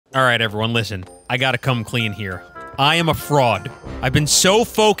All right, everyone, listen. I gotta come clean here. I am a fraud. I've been so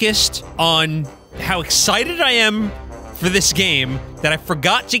focused on how excited I am for this game that I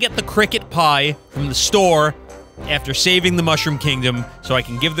forgot to get the cricket pie from the store after saving the Mushroom Kingdom so I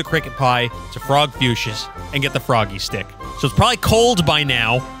can give the cricket pie to Frog Fuchsius and get the Froggy Stick. So it's probably cold by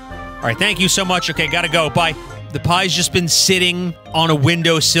now. All right, thank you so much. Okay, gotta go. Bye. The pie's just been sitting on a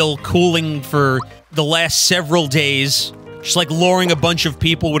windowsill cooling for the last several days. Just like luring a bunch of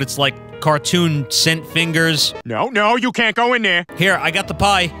people with its like cartoon scent fingers. No, you can't go in there. Here, I got the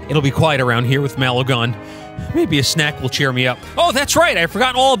pie. It'll be quiet around here with Mallow gone. Maybe a snack will cheer me up. Oh, that's right. I've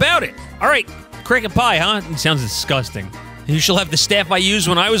forgotten all about it. All right, cricket pie, huh? It sounds disgusting. You shall have the staff I used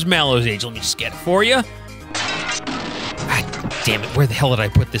when I was Mallow's age. Let me just get it for you. God damn it. Where the hell did I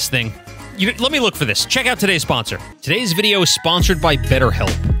put this thing? Let me look for this. Check out today's sponsor. Today's video is sponsored by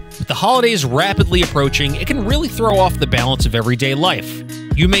BetterHelp. With the holidays rapidly approaching, it can really throw off the balance of everyday life.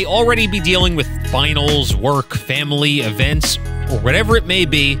 You may already be dealing with finals, work, family, events, or whatever it may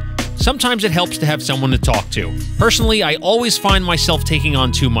be. Sometimes it helps to have someone to talk to. Personally, I always find myself taking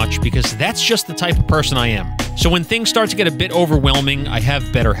on too much because that's just the type of person I am. So when things start to get a bit overwhelming, I have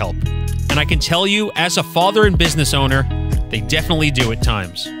BetterHelp. And I can tell you, as a father and business owner, they definitely do at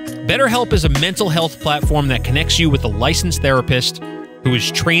times. BetterHelp is a mental health platform that connects you with a licensed therapist who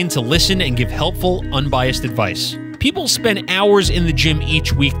is trained to listen and give helpful, unbiased advice. People spend hours in the gym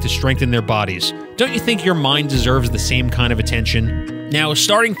each week to strengthen their bodies. Don't you think your mind deserves the same kind of attention? Now,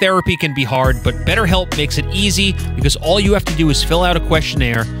 starting therapy can be hard, but BetterHelp makes it easy because all you have to do is fill out a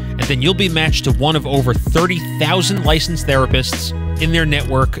questionnaire, and then you'll be matched to one of over 30,000 licensed therapists in their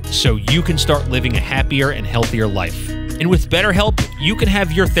network so you can start living a happier and healthier life. And with BetterHelp, you can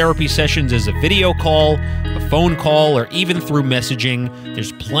have your therapy sessions as a video call, a phone call, or even through messaging.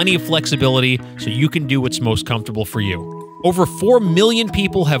 There's plenty of flexibility so you can do what's most comfortable for you. Over 4 million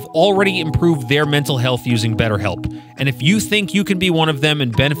people have already improved their mental health using BetterHelp. And if you think you can be one of them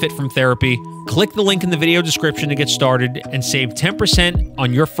and benefit from therapy, click the link in the video description to get started and save 10%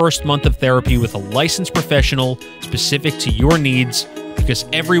 on your first month of therapy with a licensed professional specific to your needs, because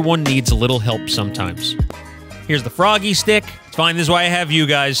everyone needs a little help sometimes. Here's the Froggy Stick. It's fine. This is why I have you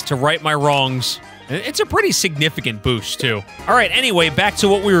guys, to right my wrongs. It's a pretty significant boost, too. All right, anyway, back to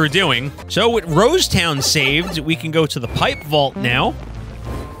what we were doing. So with Rosetown saved, we can go to the Pipe Vault now.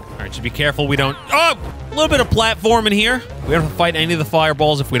 All right, so be careful we don't... Oh! A little bit of platforming here. We don't have to fight any of the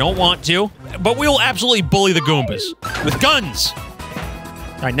fireballs if we don't want to. But we will absolutely bully the Goombas. With guns!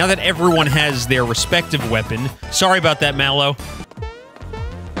 All right, now that everyone has their respective weapon... Sorry about that, Mallow.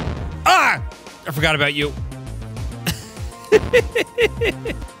 Ah! I forgot about you.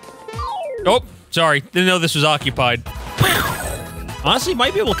 Oh, sorry. Didn't know this was occupied. Honestly,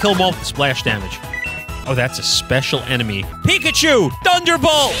 might be able to kill them all with the splash damage. Oh, that's a special enemy. Pikachu!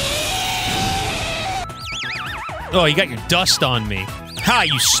 Thunderbolt! Oh, you got your dust on me. Ha,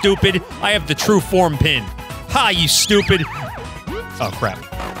 you stupid. I have the true form pin. Ha, you stupid. Oh, crap.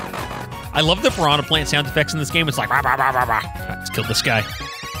 I love the piranha plant sound effects in this game. It's like, rah, rah, rah, rah, rah. Let's kill this guy.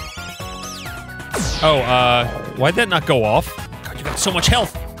 Oh, why'd that not go off? God, you got so much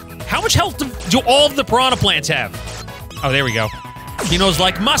health. How much health do all of the piranha plants have? Oh, there we go. Chino's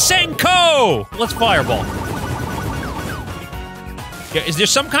like, Masenko! Let's fireball. Yeah, is there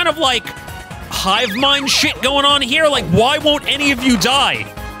some kind of, like, hive mind shit going on here? Like, why won't any of you die?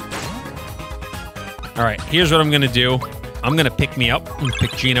 All right, here's what I'm gonna do. I'm gonna pick me up. I'm gonna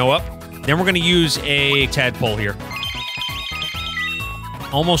pick Gino up. Then we're gonna use a tadpole here.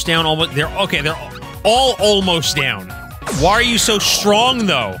 Almost down, almost... They're all almost down. Why are you so strong,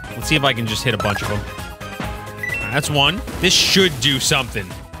 though? Let's see if I can just hit a bunch of them. That's one. This should do something.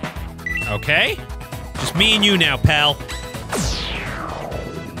 Okay. Just me and you now, pal.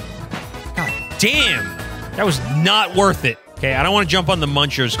 God damn. That was not worth it. Okay, I don't want to jump on the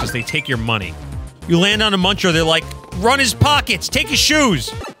munchers because they take your money. You land on a muncher, they're like, run his pockets, take his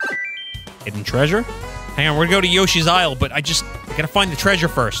shoes. Hidden treasure? Hang on, we're gonna go to Yoshi's Isle, but I gotta find the treasure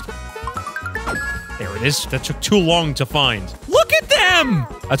first. There it is. That took too long to find. Look at them!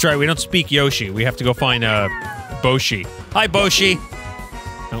 That's right, we don't speak Yoshi. We have to go find, Boshi. Hi, Boshi.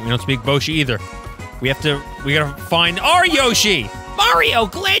 No, we don't speak Boshi either. We gotta find our Yoshi! Mario,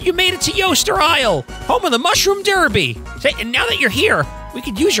 glad you made it to Yoster Isle, home of the Mushroom Derby. Say, and now that you're here, we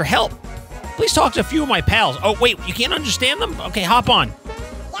could use your help. Please talk to a few of my pals. Oh, wait, you can't understand them? Okay, hop on.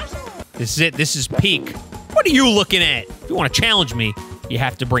 This is it. This is peak. What are you looking at? If you want to challenge me, you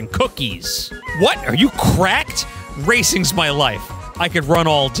have to bring cookies. What? Are you cracked? Racing's my life. I could run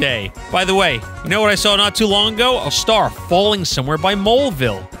all day. By the way, you know what I saw not too long ago? A star falling somewhere by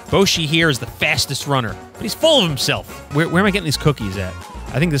Moleville. Boshi here is the fastest runner, but he's full of himself. Where am I getting these cookies at?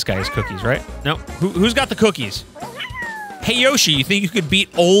 I think this guy has cookies, right? No. Who's got the cookies? Hey, Yoshi, you think you could beat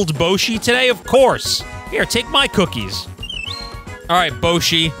old Boshi today? Of course. Here, take my cookies. All right,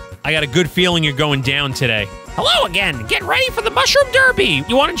 Boshi. I got a good feeling you're going down today. Hello again. Get ready for the Mushroom Derby.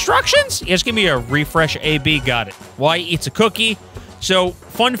 You want instructions? Just give me a refresh AB. Got it. Why eats a cookie? So,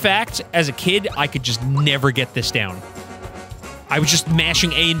 fun fact, as a kid, I could just never get this down. I was just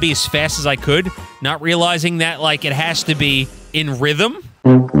mashing A and B as fast as I could, not realizing that, like, it has to be in rhythm.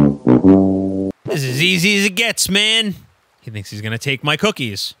 This is as easy as it gets, man. He thinks he's gonna take my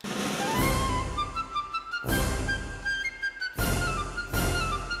cookies.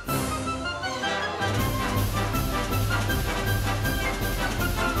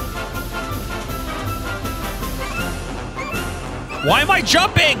 Why am I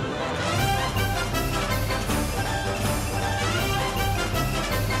jumping?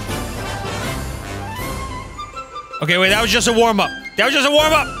 Okay, wait, that was just a warm-up. That was just a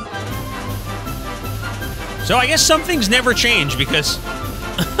warm-up. So I guess some things never change because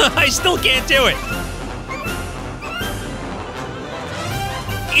I still can't do it.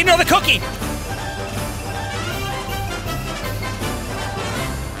 You know the cookie.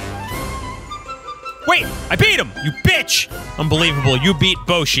 Wait, I beat him, you bitch! Unbelievable, you beat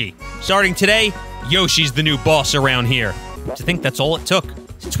Boshi. Starting today, Yoshi's the new boss around here. To think that's all it took.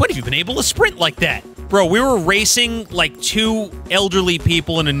 Since when have you been able to sprint like that? Bro, we were racing like 2 elderly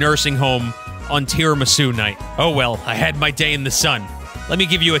people in a nursing home on tiramisu night. Oh well, I had my day in the sun. Let me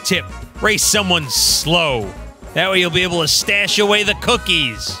give you a tip. Race someone slow. That way you'll be able to stash away the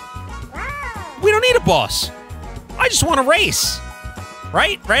cookies. We don't need a boss. I just want to race.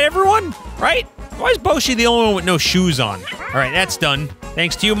 Right? Right, everyone? Right? Why is Boshi the only one with no shoes on? All right, that's done.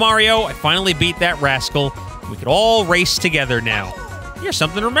 Thanks to you, Mario, I finally beat that rascal. We could all race together now. Here's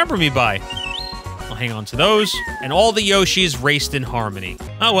something to remember me by. I'll hang on to those, and all the Yoshis raced in harmony.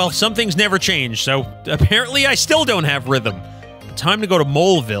 Oh well, some things never change, so apparently I still don't have rhythm. Time to go to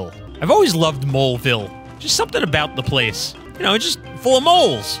Moleville. I've always loved Moleville. Just something about the place. You know, just full of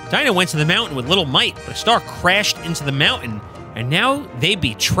moles. Dinah went to the mountain with little Mite, but a star crashed into the mountain, and now they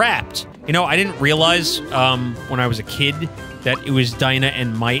be trapped. You know, I didn't realize when I was a kid that it was Dinah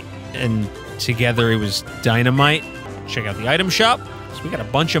and Mite, and together it was Dynamite. Check out the item shop. So we got a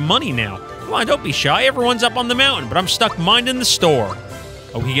bunch of money now. Come on, don't be shy. Everyone's up on the mountain, but I'm stuck minding the store.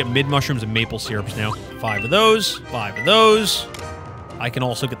 Oh, we can get mid-mushrooms and maple syrups now. 5 of those, 5 of those. I can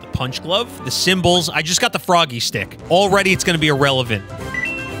also get the punch glove, the symbols. I just got the froggy stick. Already it's going to be irrelevant.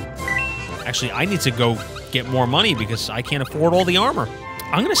 Actually, I need to go get more money because I can't afford all the armor.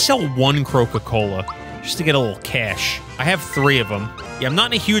 I'm going to sell 1 Coca-Cola just to get a little cash. I have 3 of them. Yeah, I'm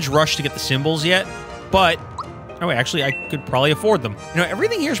not in a huge rush to get the symbols yet, but... Oh, wait, actually, I could probably afford them. You know,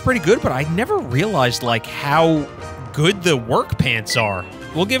 everything here is pretty good, but I never realized, like, how good the work pants are.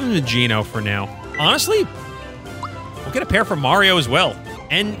 We'll give them to Gino for now. Honestly, we'll get a pair for Mario as well.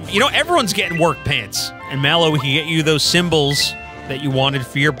 And, you know, everyone's getting work pants. And Mallow, we can get you those symbols that you wanted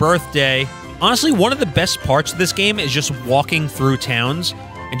for your birthday. Honestly, one of the best parts of this game is just walking through towns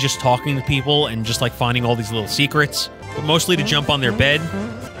and just talking to people and just, like, finding all these little secrets. But mostly to jump on their bed.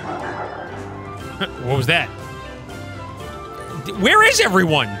 What was that? Where is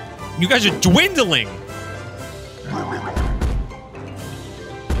everyone? You guys are dwindling.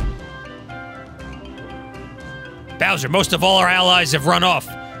 Bowser, most of all our allies have run off.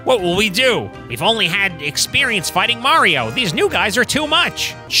 What will we do? We've only had experience fighting Mario. These new guys are too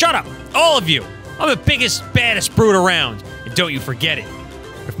much. Shut up, all of you. I'm the biggest, baddest brute around. And don't you forget it.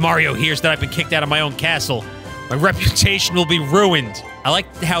 If Mario hears that I've been kicked out of my own castle, my reputation will be ruined. I like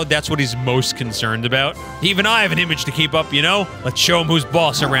how that's what he's most concerned about. Even I have an image to keep up, you know? Let's show him who's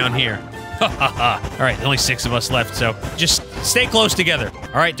boss around here. Ha ha ha. All right, only 6 of us left, so just stay close together.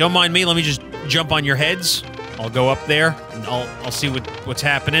 All right, don't mind me. Let me just jump on your heads. I'll go up there, and I'll see what's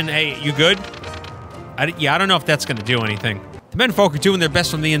happening. Hey, you good? Yeah, I don't know if that's going to do anything. The menfolk are doing their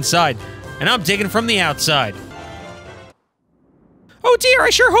best from the inside, and I'm digging from the outside. Oh dear, I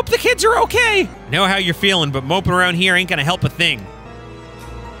sure hope the kids are okay. I know how you're feeling, but moping around here ain't gonna help a thing.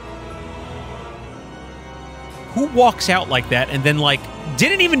 Who walks out like that and then, like,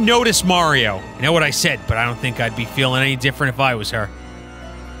 didn't even notice Mario? I know what I said, but I don't think I'd be feeling any different if I was her.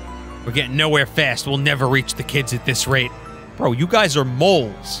 We're getting nowhere fast. We'll never reach the kids at this rate. Bro, you guys are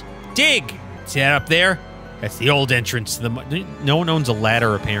moles. Dig! See that up there? That's the old entrance to the... No one owns a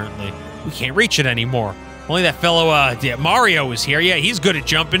ladder, apparently. We can't reach it anymore. Only that fellow, Mario is here. Yeah, he's good at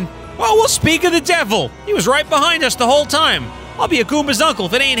jumping. Well, we'll speak of the devil. He was right behind us the whole time. I'll be a Goomba's uncle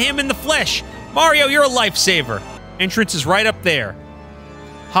if it ain't him in the flesh. Mario, you're a lifesaver. Entrance is right up there.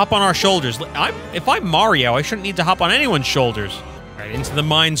 Hop on our shoulders. If I'm Mario, I shouldn't need to hop on anyone's shoulders. All right, right, into the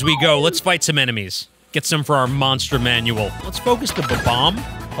mines we go. Let's fight some enemies. Get some for our monster manual. Let's focus the bomb.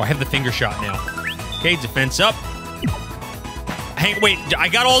 Oh, I have the finger shot now. Okay, defense up. Wait, I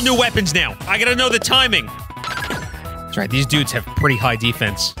got all new weapons now. I gotta know the timing. That's right, these dudes have pretty high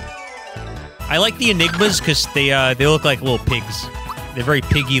defense. I like the Enigmas because they look like little pigs. They're very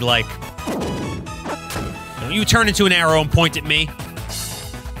piggy-like. You turn into an arrow and point at me.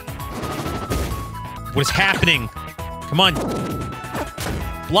 What is happening? Come on.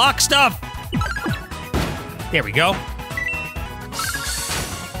 Block stuff! There we go.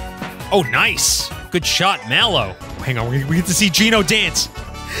 Oh, nice. Good shot, Mallow. Hang on, we get to see Gino dance.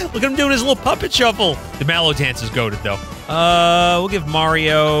 Look at him doing his little puppet shuffle. The Mallow dance is goated, though. We'll give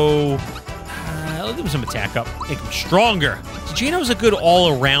Mario... I'll give him some attack up. Make him stronger. So Gino's a good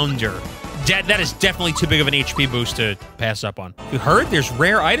all-arounder. That is definitely too big of an HP boost to pass up on. You heard? There's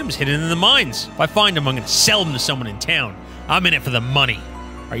rare items hidden in the mines. If I find them, I'm going to sell them to someone in town. I'm in it for the money.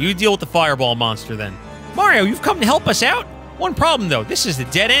 All right, you deal with the fireball monster, then. Mario, you've come to help us out? One problem, though. This is the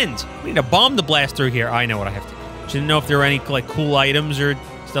dead end. We need a bomb to blast through here. I know what I have to do. Didn't know if there were any, like, cool items or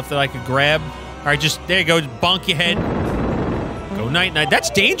stuff that I could grab. All right, just, there you go. Just bonk your head. Go night-night. That's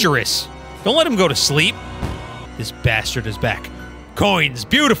dangerous. Don't let him go to sleep. This bastard is back. Coins.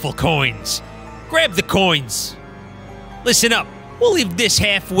 Beautiful coins. Grab the coins. Listen up. We'll leave this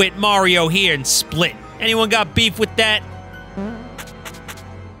half-wit Mario here and split. Anyone got beef with that?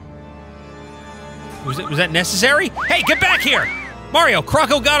 Was that necessary? Hey, get back here! Mario,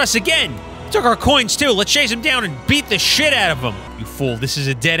 Croco got us again! Took our coins, too. Let's chase him down and beat the shit out of him. You fool, this is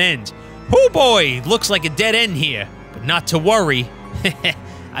a dead end. Oh boy, looks like a dead end here. But not to worry.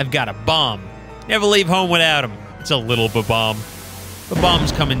 I've got a bomb. Never leave home without him. It's a little bomb. The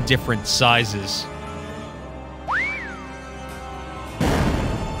bombs come in different sizes.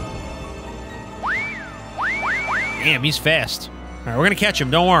 Damn, he's fast. All right, we're gonna catch him,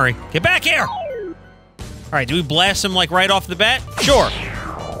 don't worry. Get back here! All right, do we blast him, like, right off the bat? Sure.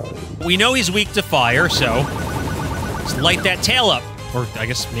 We know he's weak to fire, so let's light that tail up. Or, I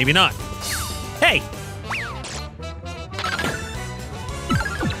guess, maybe not. Hey!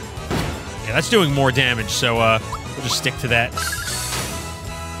 Yeah, that's doing more damage, so, we'll just stick to that.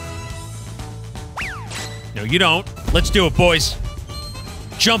 No, you don't. Let's do it, boys.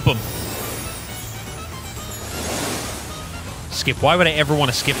 Jump him. Skip. Why would I ever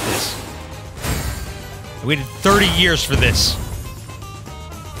want to skip this? I waited 30 years for this.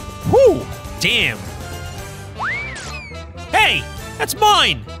 Whew! Damn. Hey! That's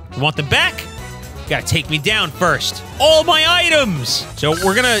mine! You want them back? You gotta take me down first. All my items! So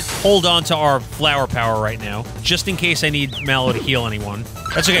we're gonna hold on to our flower power right now, just in case I need Mallow to heal anyone.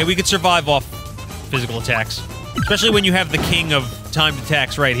 That's okay, we could survive off physical attacks. Especially when you have the king of timed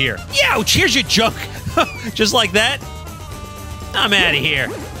attacks right here. Youch! Here's your junk! Just like that. I'm out of here.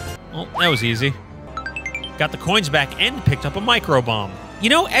 Well, that was easy. Got the coins back and picked up a micro bomb. You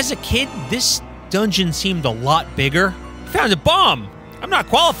know, as a kid, this dungeon seemed a lot bigger. Found a bomb. I'm not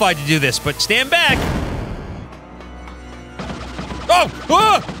qualified to do this, but stand back. Oh!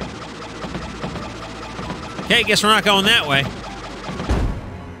 Ah! Okay, guess we're not going that way.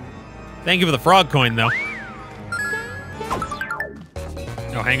 Thank you for the frog coin, though.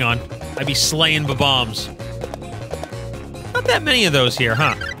 Oh, hang on. I'd be slaying bombs. Not that many of those here,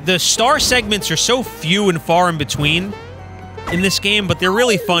 huh? The star segments are so few and far in between in this game, but they're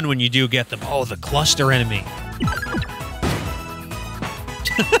really fun when you do get them. Oh, the cluster enemy.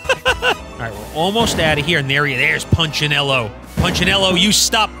 Alright, we're almost out of here, and there's Punchinello. Punchinello, you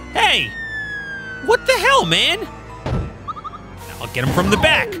stop. Hey! What the hell, man? I'll get him from the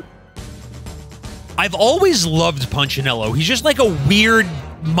back. I've always loved Punchinello. He's just like a weird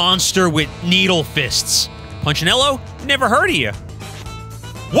monster with needle fists. Punchinello? Never heard of you.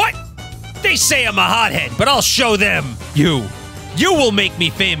 What? They say I'm a hothead, but I'll show them. You will make me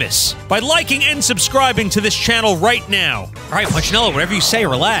famous by liking and subscribing to this channel right now. All right, Punchinello, whatever you say,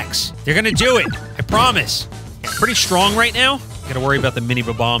 relax. They're gonna do it. I promise. Pretty strong right now. Gotta worry about the mini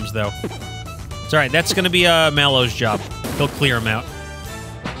bombs, though. It's all right. That's gonna be Mallow's job. He'll clear them out.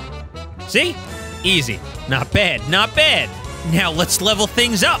 See? Easy. Not bad. Not bad. Now let's level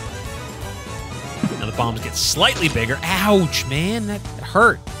things up. Now the bombs get slightly bigger. Ouch, man. That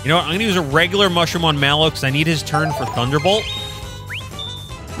hurt. You know what? I'm going to use a regular mushroom on Mallow because I need his turn for Thunderbolt.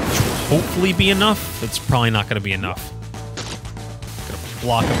 Which will hopefully be enough. It's probably not going to be enough. Going to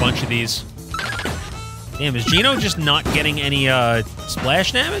block a bunch of these. Damn, is Gino just not getting any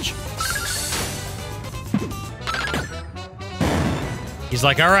splash damage? He's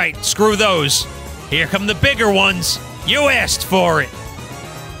like, all right, screw those. Here come the bigger ones. You asked for it.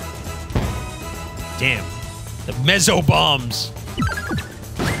 Damn. The Mezzo bombs.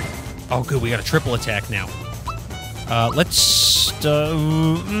 Oh, good. We got a triple attack now. Let's... it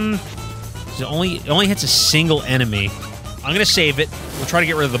only hits a single enemy. I'm gonna save it. We'll try to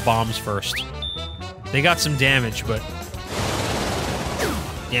get rid of the bombs first. They got some damage, but...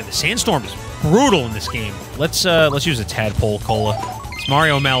 Yeah, the sandstorm is brutal in this game. Let's use a tadpole cola. It's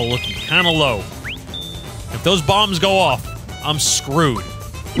Mario Mal looking kind of low. If those bombs go off, I'm screwed.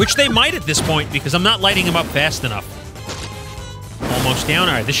 Which they might at this point, because I'm not lighting them up fast enough. Almost down.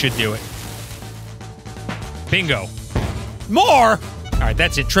 All right, this should do it. Bingo. More! All right,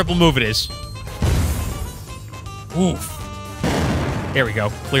 that's it. Triple move it is. Oof. There we go.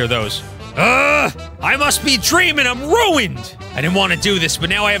 Clear those. I must be dreaming. I'm ruined. I didn't want to do this, but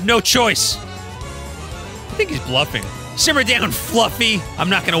now I have no choice. I think he's bluffing. Simmer down, Fluffy. I'm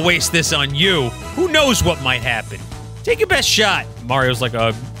not going to waste this on you. Who knows what might happen? Take your best shot. Mario's like,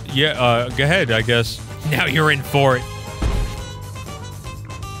 yeah, go ahead, I guess. Now you're in for it.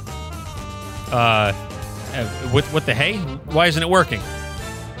 What the hey? Why isn't it working?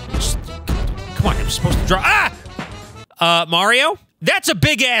 Come on, I'm supposed to draw. Ah! Mario? That's a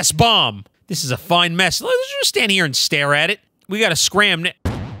big-ass bomb. This is a fine mess. Let's just stand here and stare at it. We gotta scram.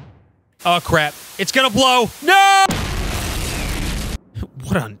 Oh, crap. It's gonna blow. No!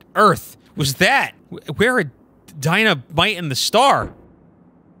 What on earth was that? Where are Dynamite and the star?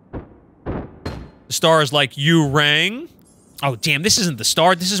 The star is like, you rang? Oh, damn, this isn't the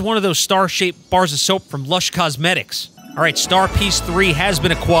star. This is one of those star-shaped bars of soap from Lush Cosmetics. All right, Star Piece 3 has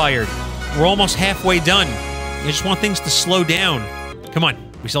been acquired. We're almost halfway done. I just want things to slow down. Come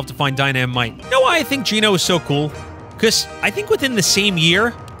on, we still have to find Dynamite. You know why I think Geno is so cool? Because I think within the same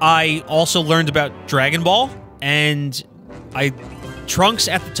year, I also learned about Dragon Ball, and Trunks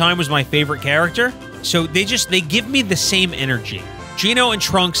at the time was my favorite character, so they give me the same energy. Geno and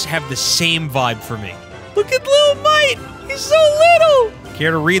Trunks have the same vibe for me. Look at little Mite! He's so little!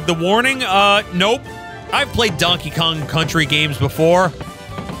 Care to read the warning? Nope. I've played Donkey Kong Country games before.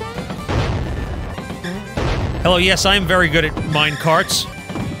 Hello, yes, I am very good at mine carts.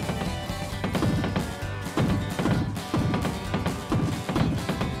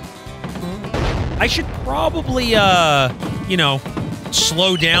 I should probably, you know,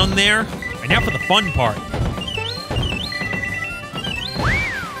 slow down there. And now for the fun part.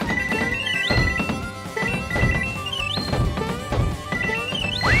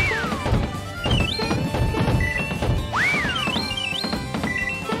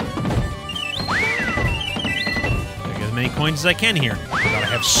 Get as many coins as I can here. I gotta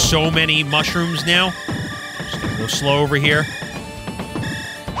have so many mushrooms now. Just gonna go slow over here.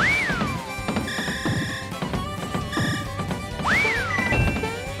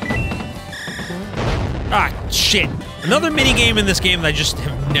 Ah, shit. Another minigame in this game that I just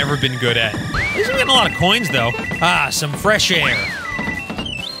have never been good at. At least I'm getting a lot of coins, though. Ah, some fresh air.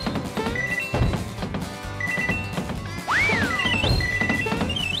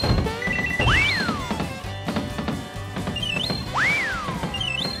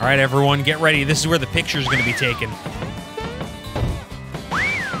 All right, everyone, get ready. This is where the picture's going to be taken.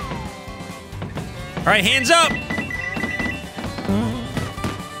 All right, hands up.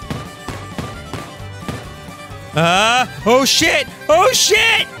 Oh shit! Oh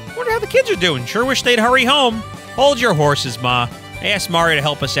shit! Wonder how the kids are doing. Sure wish they'd hurry home. Hold your horses, Ma. I asked Mario to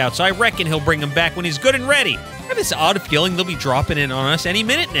help us out, so I reckon he'll bring them back when he's good and ready. I have this odd feeling they'll be dropping in on us any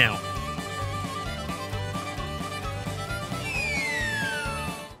minute now.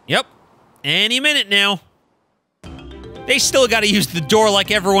 Yep. Any minute now. They still gotta use the door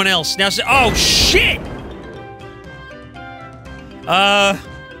like everyone else. Now, oh shit!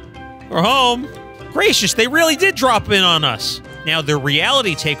 We're home. Gracious, they really did drop in on us. Now, the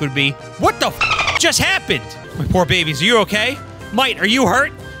reality take would be, what the f just happened? My poor babies, are you okay? Mite, are you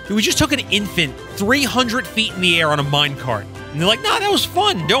hurt? We just took an infant 300 feet in the air on a minecart. And they're like, nah, that was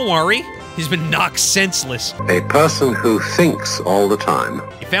fun, don't worry. He's been knocked senseless. A person who thinks all the time.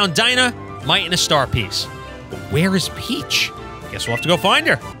 You found Dinah, Mite, and a star piece. But where is Peach? Guess we'll have to go find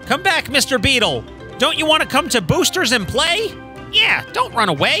her. Come back, Mr. Beetle. Don't you want to come to Boosters and play? Yeah, don't run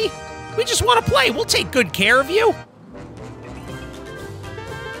away. We just want to play. We'll take good care of you.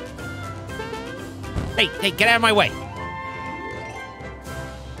 Hey, get out of my way. Oh,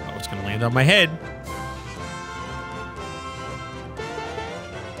 it's going to land on my head.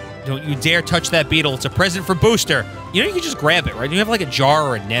 Don't you dare touch that beetle. It's a present for Booster. You know, you can just grab it, right? You have like a jar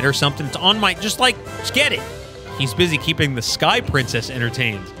or a net or something. It's on my... just get it. He's busy keeping the Sky Princess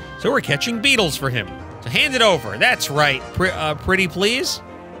entertained. So we're catching beetles for him. So hand it over. That's right. Pretty please?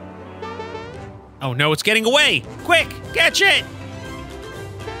 Oh no, it's getting away! Quick, catch it!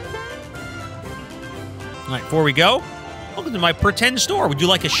 All right, before we go, Welcome to my pretend store. Would you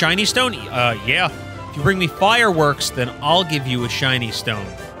like a shiny stone? Yeah. If you bring me fireworks, then I'll give you a shiny stone.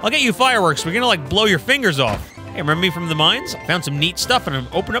 I'll get you fireworks. We're gonna, like, blow your fingers off. Hey, remember me from the mines? I found some neat stuff and I'm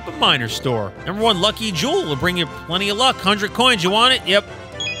opened up a miner's store. Number 1 lucky jewel will bring you plenty of luck. 100 coins. You want it? Yep.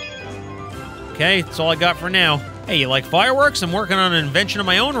 Okay, that's all I got for now. Hey, you like fireworks? I'm working on an invention of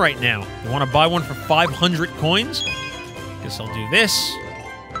my own right now. You want to buy one for 500 coins? Guess I'll do this.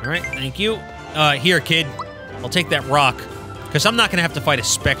 All right, thank you. Here, kid. I'll take that rock. Because I'm not going to have to fight a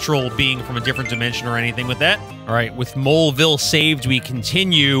spectral being from a different dimension or anything with that. All right, with Moleville saved, we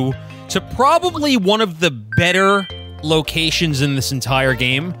continue to probably one of the better locations in this entire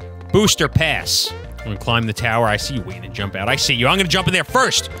game. Booster Pass. I'm going to climb the tower. I see you waiting to jump out. I see you. I'm going to jump in there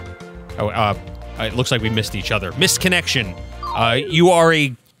first. Oh, it looks like we missed each other. Missed connection. You are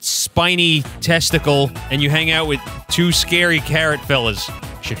a spiny testicle, and you hang out with 2 scary carrot fellas.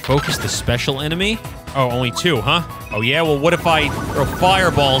 Should focus the special enemy? Oh, only 2, huh? Oh, yeah? Well, what if I throw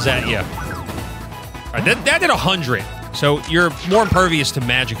fireballs at you? All right, that did 100. So you're more impervious to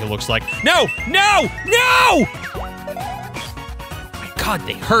magic, it looks like. No! No! No! My God,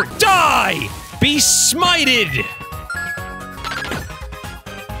 they hurt. Die! Be smited!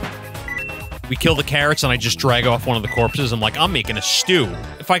 We kill the carrots and I just drag off one of the corpses. I'm like, I'm making a stew.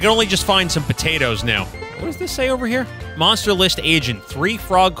 If I could only just find some potatoes now. What does this say over here? Monster list agent, 3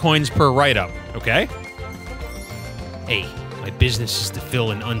 frog coins per write-up. Okay. Hey, my business is to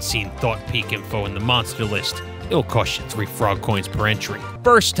fill in unseen thought peak info in the monster list. It'll cost you 3 frog coins per entry.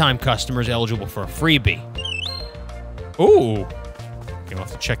 First-time customers eligible for a freebie. Ooh. Okay, I'll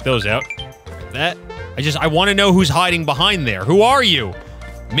have to check those out. That. I want to know who's hiding behind there. Who are you?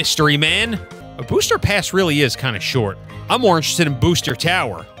 Mystery man? A booster pass really is kind of short. I'm more interested in Booster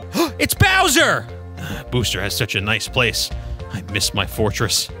Tower. It's Bowser! Booster has such a nice place. I miss my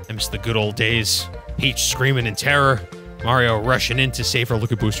fortress. I miss the good old days. Peach screaming in terror. Mario rushing in to save her.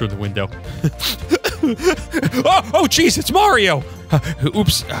 Look at Booster in the window. Oh, jeez, it's Mario!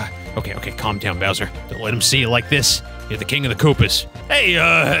 Oops. Okay, calm down, Bowser. Don't let him see you like this. You're the king of the Koopas. Hey,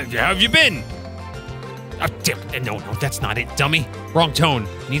 how have you been? Damn, no, that's not it, dummy. Wrong tone.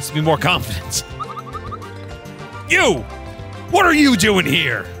 Needs to be more confident. You! What are you doing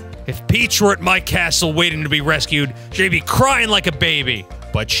here? If Peach were at my castle waiting to be rescued, she'd be crying like a baby.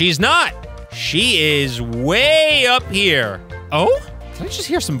 But she's not. She is way up here. Oh? Did I just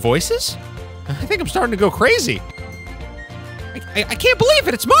hear some voices? I think I'm starting to go crazy. I can't believe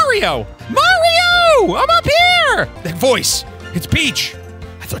it. It's Mario. Mario! I'm up here! That voice. It's Peach.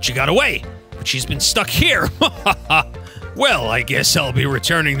 I thought she got away, but she's been stuck here. Well, I guess I'll be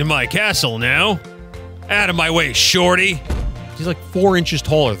returning to my castle now. Out of my way, shorty. He's like 4 inches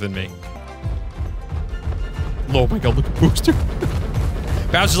taller than me. Oh my God, look at Booster.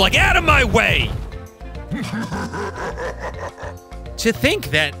 Bowser's like, out of my way! To think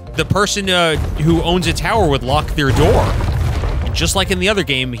that the person who owns a tower would lock their door. Just like in the other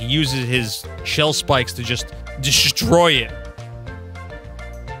game, he uses his shell spikes to just destroy it.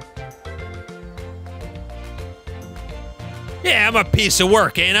 Yeah, I'm a piece of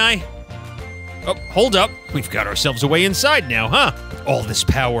work, ain't I? Oh, hold up. We've got ourselves a way inside now, huh? With all this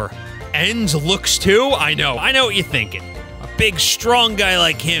power. And looks too? I know what you're thinking. A big, strong guy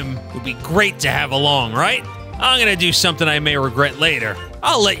like him would be great to have along, right? I'm gonna do something I may regret later.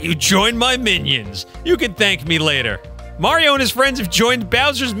 I'll let you join my minions. You can thank me later. Mario and his friends have joined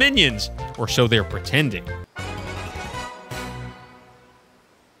Bowser's minions. Or so they're pretending.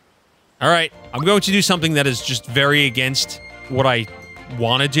 Alright, I'm going to do something that is just very against what I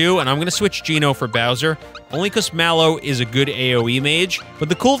want to do, and I'm going to switch Geno for Bowser, only because Mallow is a good AoE mage. But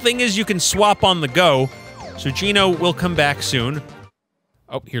the cool thing is you can swap on the go, so Geno will come back soon.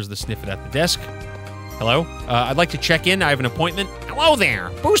 Oh, here's the sniffet at the desk. Hello? I'd like to check in. I have an appointment. Hello there.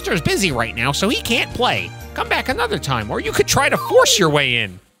 Booster's busy right now, so he can't play. Come back another time, or you could try to force your way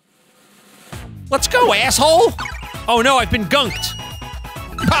in. Let's go, asshole! Oh no, I've been gunked.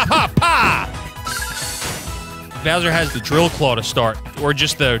 Pa pa pa! Bowser has the drill claw to start, or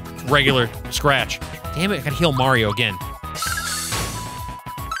just the regular scratch. Damn it, I gotta heal Mario again.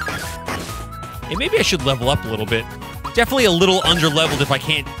 Hey, maybe I should level up a little bit. Definitely a little under-leveled if I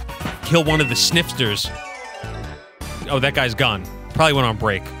can't kill one of the snifters. Oh, that guy's gone. Probably went on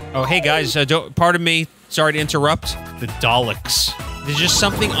break. Oh, hey guys, pardon me. Sorry to interrupt. The Daleks. There's just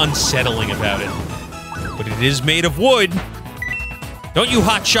something unsettling about it. But it is made of wood. Don't you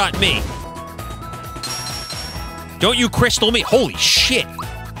hotshot me. Don't you crystal me. Holy shit.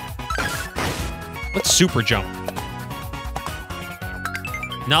 Let's super jump.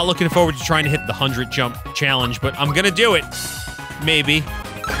 Not looking forward to trying to hit the 100 jump challenge, but I'm gonna do it. Maybe.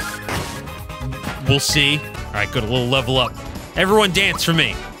 We'll see. All right, good. A little level up. Everyone dance for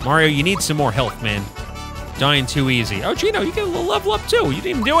me. Mario, you need some more health, man. Dying too easy. Oh, Gino, you get a little level up too. You didn't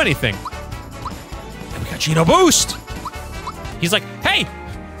even do anything. And we got Gino Boost. He's like, hey,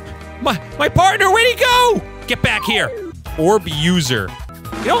 my partner, where'd he go? Get back here. Orb user.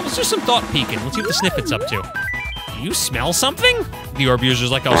 You know, let's do some thought peeking. Let's see what the Snippet's up to. Do you smell something? The orb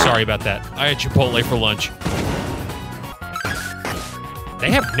user's like, oh, sorry about that. I had Chipotle for lunch.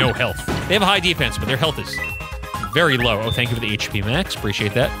 They have no health. They have a high defense, but their health is very low. Oh, thank you for the HP max.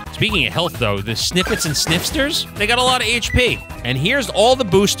 Appreciate that. Speaking of health, though, the Snippets and Sniffsters, they got a lot of HP. And here's all the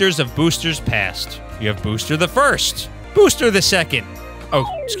boosters of boosters past. You have Booster the First, Booster the Second. Oh,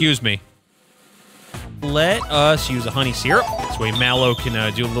 excuse me. Let us use a honey syrup. This way Mallow can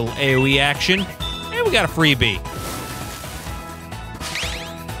do a little AoE action. And we got a freebie.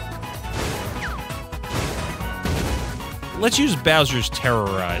 Let's use Bowser's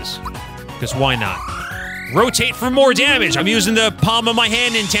Terrorize. Because why not? Rotate for more damage. I'm using the palm of my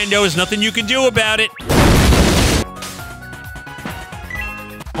hand, Nintendo. There's nothing you can do about it.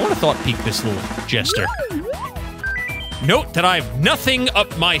 I want to thought peek this little jester. Note that I have nothing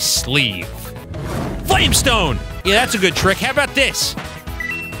up my sleeve. Flamestone! Yeah, that's a good trick. How about this?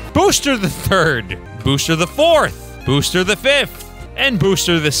 Booster the Third, Booster the Fourth, Booster the Fifth, and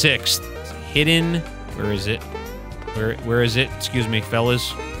Booster the Sixth. Hidden. Where is it? Where is it? Excuse me,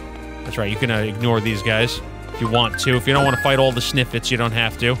 fellas. That's right, you can ignore these guys if you want to. If you don't want to fight all the Sniffets, you don't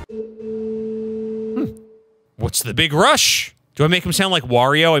have to. What's the big rush? Do I make him sound like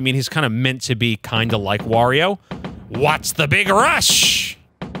Wario? I mean, he's kind of meant to be kind of like Wario. What's the big rush?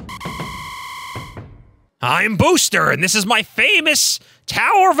 I'm Booster, and this is my famous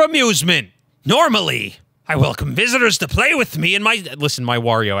Tower of Amusement. Normally, I welcome visitors to play with me in my... Listen, my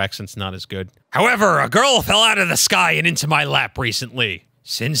Wario accent's not as good. However, a girl fell out of the sky and into my lap recently.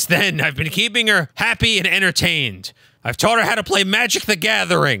 Since then, I've been keeping her happy and entertained. I've taught her how to play Magic the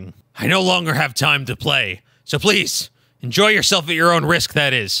Gathering. I no longer have time to play, so please, enjoy yourself at your own risk,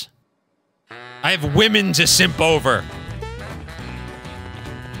 that is. I have women to simp over.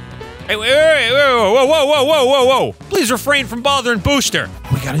 Hey, whoa. Please refrain from bothering Booster.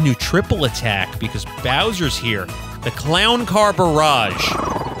 We got a new triple attack because Bowser's here. The Clown Car Barrage.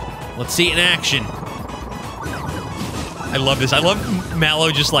 Let's see it in action. I love this. I love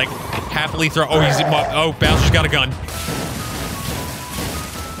Mallow just like happily throw. Oh, oh, Bowser's got a gun.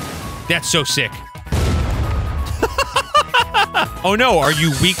 That's so sick. Oh no, are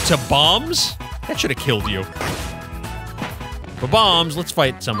you weak to bombs? That should have killed you. For bombs, let's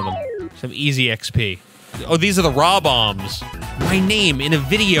fight some of them. Some easy XP. Oh, these are the Rob-Ombs. My name in a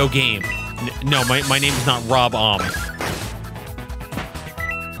video game. No, my name is not Rob-Omb.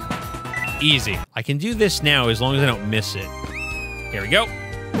 Easy. I can do this now as long as I don't miss it. Here we go.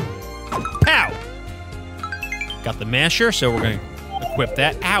 Pow! Got the masher, so we're going to equip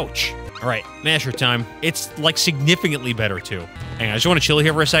that. Ouch. All right, masher time. It's, like, significantly better, too. Hang on, I just want to chill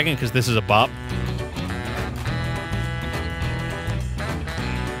here for a second, because this is a bop.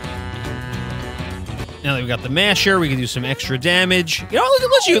 Now that we got the masher, we can do some extra damage. You know,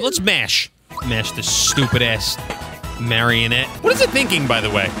 let's mash. Mash this stupid-ass marionette. What is it thinking, by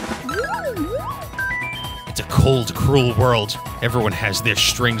the way? It's a cold, cruel world. Everyone has their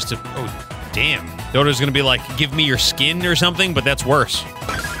strings to... Oh, damn. Thought it was gonna be like, give me your skin or something, but that's worse.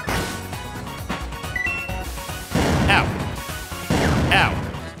 Ow.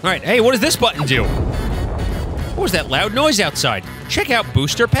 Ow. All right, hey, what does this button do? What was that loud noise outside? Check out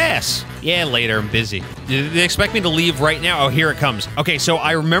Booster Pass. Yeah, later, I'm busy. Did they expect me to leave right now? Oh, here it comes. Okay, so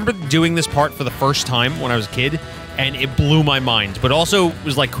I remember doing this part for the first time when I was a kid, and it blew my mind, but also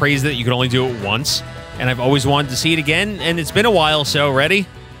was like crazy that you could only do it once, and I've always wanted to see it again, and it's been a while, so ready?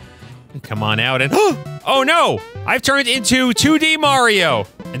 Come on out and... Oh no! I've turned into 2D Mario!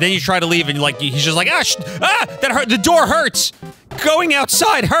 And then you try to leave and like he's just like, that hurt, the door hurts! Going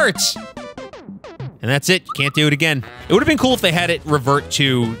outside hurts! And that's it, you can't do it again. It would have been cool if they had it revert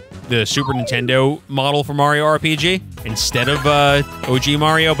to the Super Nintendo model for Mario RPG instead of OG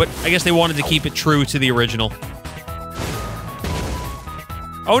Mario, but I guess they wanted to keep it true to the original.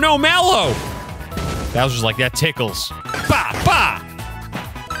 Oh no, Mallow! Bowser's like, that tickles. Bah! Bah!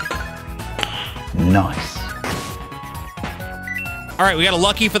 Nice. All right, we got a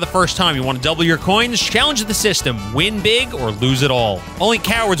lucky for the first time. You want to double your coins? Challenge the system. Win big or lose it all. Only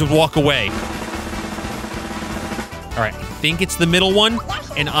cowards would walk away. All right, I think it's the middle one,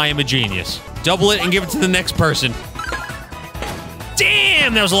 and I am a genius. Double it and give it to the next person.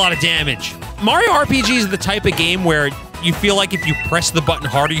 Damn, that was a lot of damage. Mario RPG is the type of game where you feel like if you press the button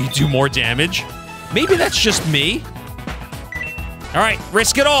harder, you do more damage. Maybe that's just me. All right,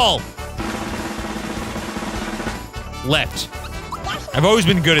 risk it all. Left. I've always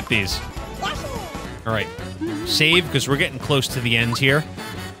been good at these. All right. Save, because we're getting close to the end here.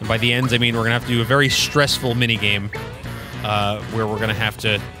 And by the end, I mean we're going to have to do a very stressful minigame where we're going to have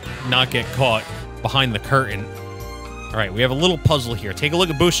to not get caught behind the curtain. All right, we have a little puzzle here. Take a look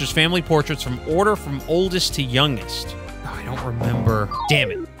at Booster's family portraits from order from oldest to youngest. Oh, I don't remember.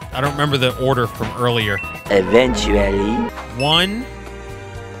 Damn it. I don't remember the order from earlier. Eventually. 1,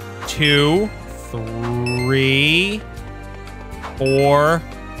 2, 3, 4.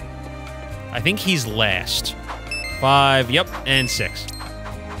 I think he's last. 5, yep, and 6.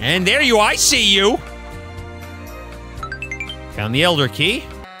 And there you are, I see you! Found the Elder Key.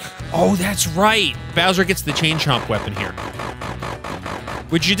 Oh, that's right. Bowser gets the Chain Chomp weapon here.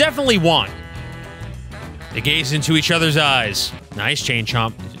 Which you definitely want. They gaze into each other's eyes. Nice Chain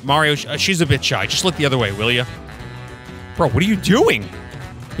Chomp. Mario, she's a bit shy. Just look the other way, will ya? Bro, what are you doing?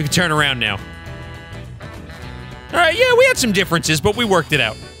 We can turn around now. Alright, yeah, we had some differences, but we worked it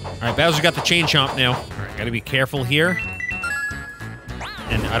out. Alright, Bowser got the Chain Chomp now. Alright, gotta be careful here.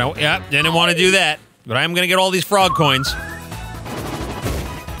 And I don't, yeah, didn't want to do that. But I am gonna get all these frog coins.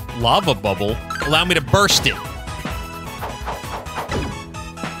 Lava bubble. Allow me to burst it.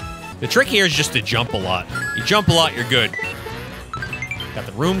 The trick here is just to jump a lot. You jump a lot, you're good. Got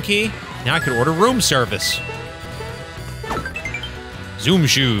the room key. Now I could order room service. Zoom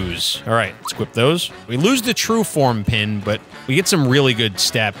shoes. All right, let's equip those. We lose the true form pin, but we get some really good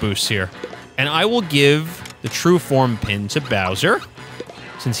stat boosts here. And I will give the true form pin to Bowser,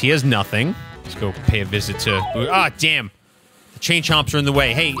 since he has nothing. Let's go pay a visit to... Ah, damn. The Chain Chomps are in the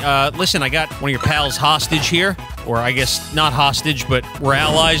way. Hey, listen, I got one of your pals hostage here. Or I guess not hostage, but we're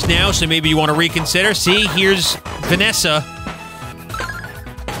allies now, so maybe you want to reconsider. See, here's Vanessa.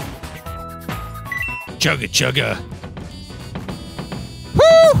 Chugga chugga.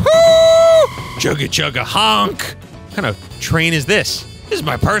 Woo-hoo! Chugga chugga honk. What kind of train is this? This is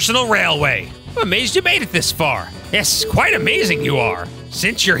my personal railway. I'm amazed you made it this far. Yes, quite amazing you are.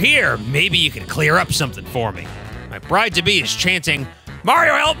 Since you're here, maybe you can clear up something for me. My bride-to-be is chanting,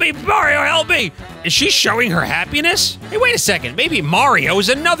 Mario, help me! Mario, help me! Is she showing her happiness? Hey, wait a second. Maybe Mario is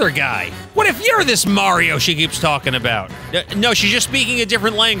another guy. What if you're this Mario she keeps talking about? No, she's just speaking a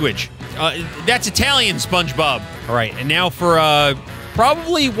different language. That's Italian, SpongeBob. All right, and now for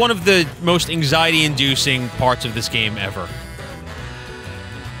probably one of the most anxiety-inducing parts of this game ever.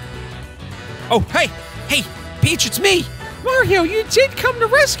 Oh, hey! Hey, Peach, it's me! Mario, you did come to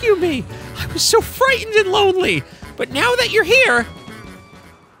rescue me! I was so frightened and lonely! But now that you're here...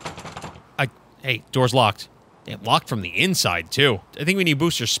 Hey, door's locked. Damn, locked from the inside, too. I think we need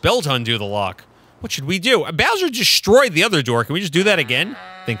Booster's spell to undo the lock. What should we do? Bowser destroyed the other door. Can we just do that again?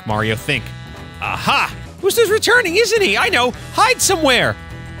 Think, Mario, think. Aha! Booster's returning, isn't he? I know! Hide somewhere!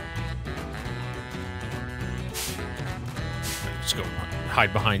 Let's go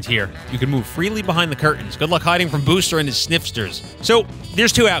hide behind here. You can move freely behind the curtains. Good luck hiding from Booster and his sniffsters. So,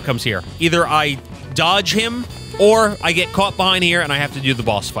 there's two outcomes here. Either I dodge him, or I get caught behind here and I have to do the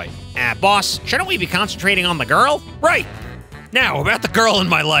boss fight. Boss, shouldn't we be concentrating on the girl? Right. Now, about the girl in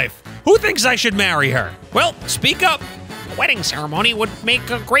my life. Who thinks I should marry her? Well, speak up. A wedding ceremony would make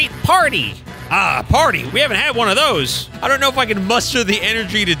a great party. Ah, party. We haven't had one of those. I don't know if I can muster the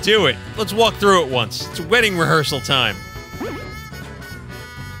energy to do it. Let's walk through it once. It's wedding rehearsal time.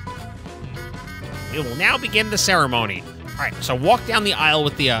 We will now begin the ceremony. All right, so walk down the aisle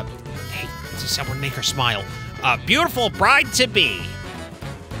with the, hey, someone make her smile. Beautiful bride-to-be.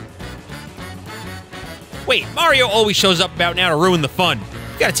 Wait, Mario always shows up about now to ruin the fun.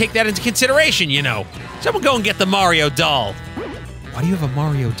 You gotta take that into consideration, you know. Someone go and get the Mario doll. Why do you have a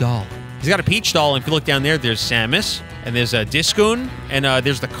Mario doll? He's got a Peach doll, and if you look down there, there's Samus, and there's Discoon, and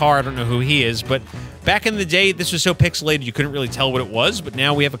there's the car. I don't know who he is, but back in the day, this was so pixelated you couldn't really tell what it was, but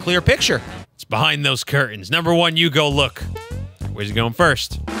now we have a clear picture. It's behind those curtains. Number one, you go look. Where's he going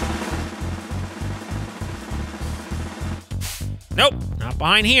first? Nope, not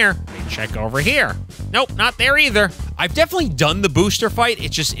behind here. Let me check over here. Nope, not there either. I've definitely done the Booster fight.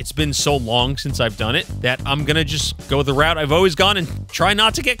 It's been so long since I've done it that I'm gonna just go the route I've always gone and try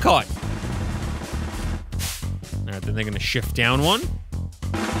not to get caught. All right, then they're gonna shift down one.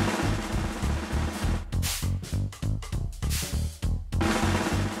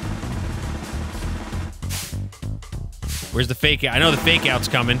 Where's the fake out? I know the fake out's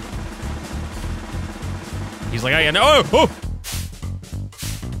coming. He's like, I know. Oh!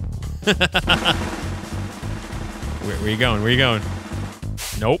 Where are you going? Where are you going?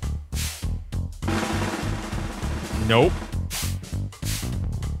 Nope. Nope.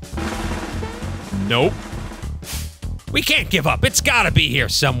 Nope. We can't give up. It's gotta be here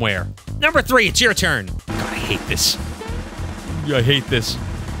somewhere. Number 3, it's your turn. God, I hate this. I hate this.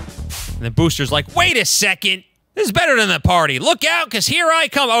 And then Booster's like, wait a second. This is better than the party. Look out, because here I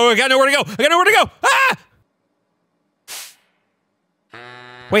come. Oh, I got nowhere to go. I got nowhere to go. Ah!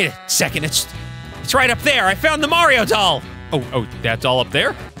 Wait a second. It's right up there. I found the Mario doll. Oh, that doll up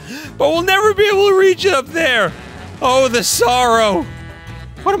there? But we'll never be able to reach it up there. Oh, the sorrow.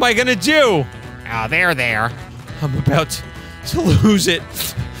 What am I going to do? Oh, there. I'm about to lose it.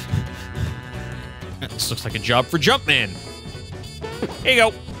 This looks like a job for Jumpman. Here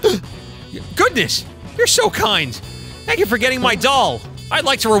you go. Goodness, you're so kind. Thank you for getting my doll. I'd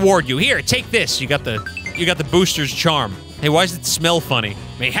like to reward you. Here, take this. You got the Booster's charm. Hey, why does it smell funny?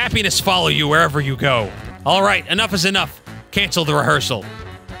 May happiness follow you wherever you go. All right, enough is enough. Cancel the rehearsal.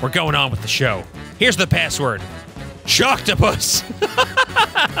 We're going on with the show. Here's the password. Choctopus.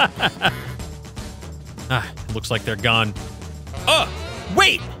 Looks like they're gone.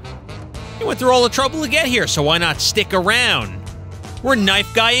 Wait! You went through all the trouble to get here, so why not stick around? We're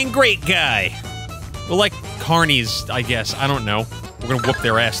Knife Guy and Great Guy. We're like carnies, I guess. I don't know. We're gonna whoop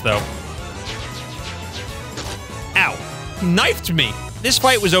their ass, though. Ow. He knifed me. This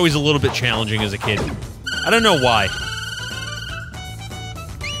fight was always a little bit challenging as a kid. I don't know why.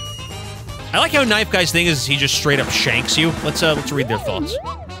 I like how Knife Guy's thing is he just straight up shanks you. Let's read their thoughts.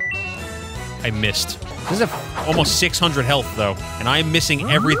 I missed. This is almost 600 health, though, and I'm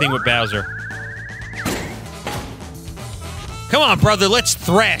missing everything with Bowser. Come on, brother, let's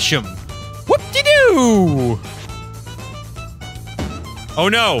thrash him. Whoop-de-doo! Oh,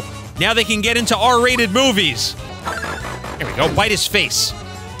 no. Now they can get into R-rated movies. There we go, bite his face.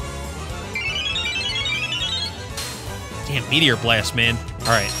 Damn, Meteor Blast, man. All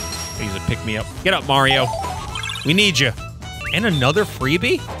right, use it, pick me up. Get up, Mario. We need you. And another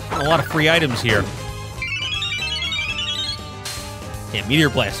freebie? A lot of free items here. Yeah, Meteor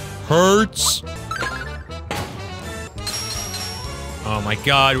Blast hurts. Oh my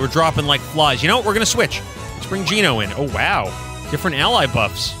god, we're dropping like flies. You know what? We're gonna switch. Let's bring Geno in. Oh wow, different ally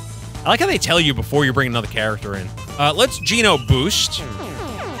buffs. I like how they tell you before you bring another character in. Let's Geno boost.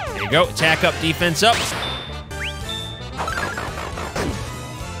 There you go. Attack up, defense up.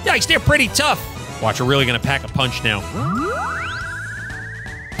 Yikes, they're pretty tough. Watch, we're really gonna pack a punch now.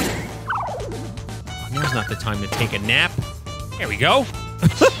 Now's not the time to take a nap. There we go.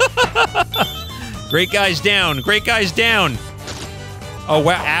 Great Guy's down. Great Guy's down. Oh,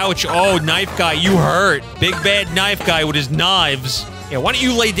 wow. Ouch. Oh, Knife Guy, you hurt. Big bad Knife Guy with his knives. Yeah, why don't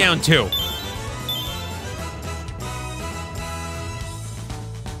you lay down, too?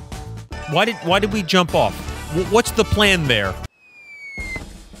 Why did we jump off? What's the plan there?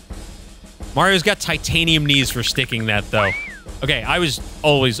 Mario's got titanium knees for sticking that, though. Okay, I was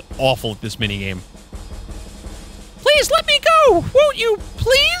always awful at this minigame. Please let me go! Won't you,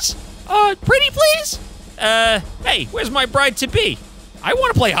 please? Pretty please? Hey, where's my bride-to-be? I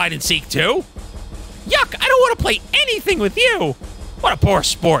want to play hide-and-seek, too. Yuck, I don't want to play anything with you. What a poor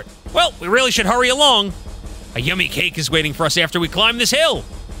sport. Well, we really should hurry along. A yummy cake is waiting for us after we climb this hill.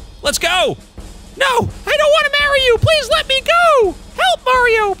 Let's go. No, I don't want to marry you. Please let me go. Help,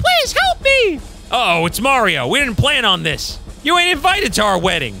 Mario. Please help me. Uh-oh, it's Mario. We didn't plan on this. You ain't invited to our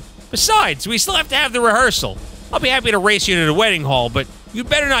wedding. Besides, we still have to have the rehearsal. I'll be happy to race you to the wedding hall, but you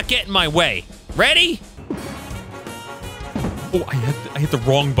better not get in my way. Ready? Oh, I hit the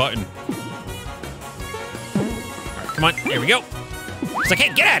wrong button. All right, come on, there we go. It's like,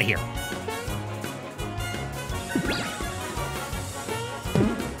 hey, get out of here.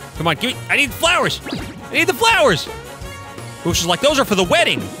 Come on, give me, I need flowers. I need the flowers. Booster's like, those are for the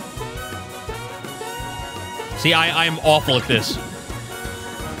wedding. See, I am awful at this.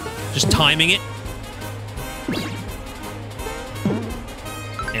 Just timing it.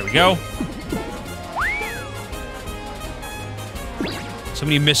 There we go. So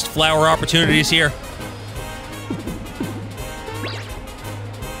many missed flower opportunities here.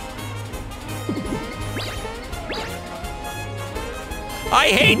 I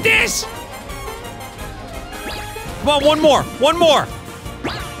hate this! Come on, one more! One more!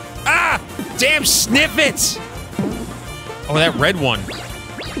 Ah! Damn snippets! Oh, that red one.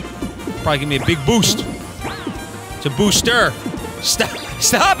 Probably give me a big boost. It's a booster.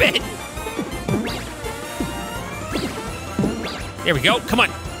 Stop it! There we go. Come on.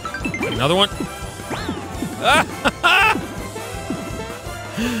 Another one.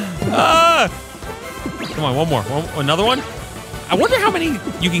 Come on, one more. Another one? I wonder how many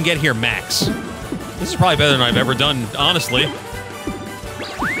you can get here max. This is probably better than I've ever done, honestly. Ooh,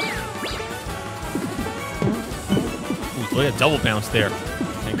 look at that double bounce there.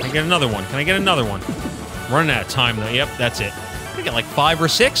 Can I get another one? Can I get another one? I'm running out of time, though. Yep, that's it. I get like 5 or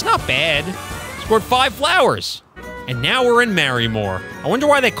 6. Not bad. Scored 5 flowers. And now we're in Marrymore. I wonder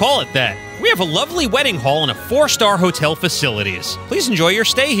why they call it that. We have a lovely wedding hall and a 4-star hotel facilities. Please enjoy your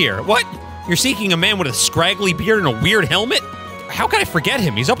stay here. What? You're seeking a man with a scraggly beard and a weird helmet? How can I forget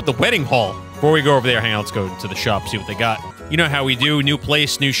him? He's up at the wedding hall. Before we go over there, hang on, let's go to the shop, see what they got. You know how we do, new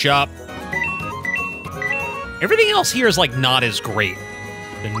place, new shop. Everything else here is like not as great.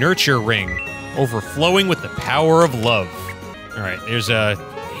 The nurture ring, overflowing with the power of love. All right, there's a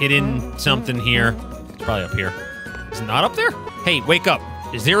hidden something here. It's probably up here. Is it not up there? Hey, wake up.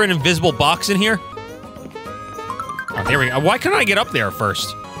 Is there an invisible box in here? Oh, there we go. Why couldn't I get up there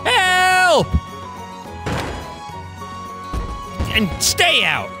first? Help! And stay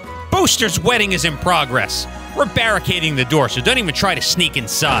out! Booster's wedding is in progress. We're barricading the door, so don't even try to sneak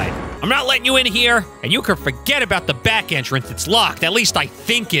inside. I'm not letting you in here, and you can forget about the back entrance. It's locked. At least I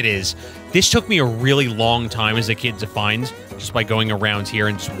think it is. This took me a really long time as a kid to find, just by going around here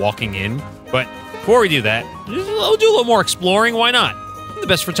and just walking in. But before we do that, we'll do a little more exploring. Why not? I'm the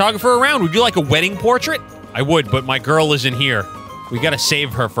best photographer around. Would you like a wedding portrait? I would, but my girl isn't here. We gotta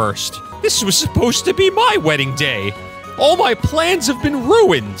save her first. This was supposed to be my wedding day. All my plans have been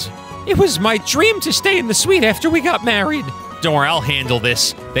ruined. It was my dream to stay in the suite after we got married. Don't worry, I'll handle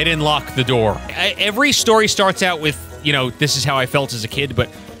this. They didn't lock the door. Every story starts out with, you know, this is how I felt as a kid, but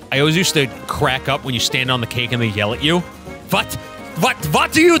I always used to crack up when you stand on the cake and they yell at you. What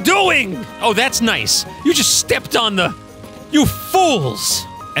are you doing? Oh, that's nice. You just stepped on the... You fools!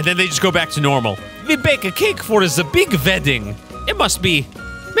 And then they just go back to normal. We bake a cake for the big wedding. It must be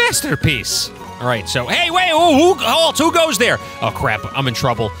masterpiece. All right, so, hey, wait, who goes there? Oh, crap, I'm in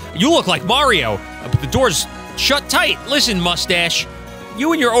trouble. You look like Mario, but the door's shut tight. Listen, Mustache,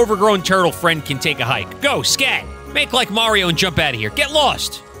 you and your overgrown turtle friend can take a hike. Go, scat. Make like Mario and jump out of here. Get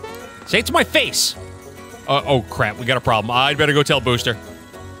lost. Say it to my face. Oh, crap, we got a problem. I'd better go tell Booster.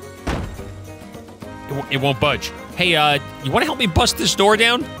 It won't budge. Hey, you want to help me bust this door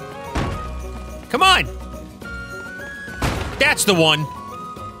down? Come on. That's the one.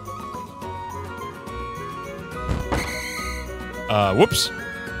 Whoops.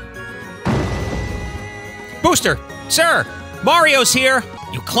 Booster, sir, Mario's here.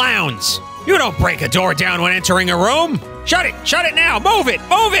 You clowns. You don't break a door down when entering a room. Shut it now. Move it.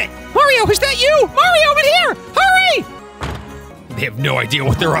 Mario, is that you? Mario, in here. Hurry. They have no idea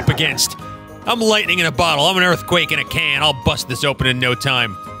what they're up against. I'm lightning in a bottle. I'm an earthquake in a can. I'll bust this open in no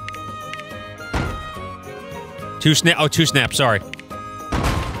time. Two snaps, sorry.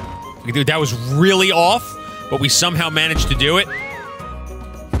 Dude, that was really off. But we somehow managed to do it.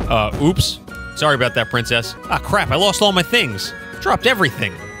 Oops. Sorry about that, princess. Ah, crap, I lost all my things. Dropped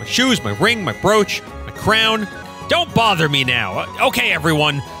everything. My shoes, my ring, my brooch, my crown. Don't bother me now. Okay,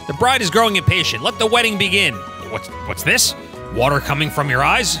 everyone. The bride is growing impatient. Let the wedding begin. What's this? Water coming from your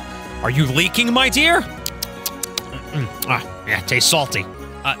eyes? Are you leaking, my dear? Yeah, tastes salty.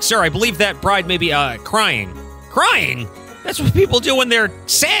 Sir, I believe that bride may be, crying. Crying? That's what people do when they're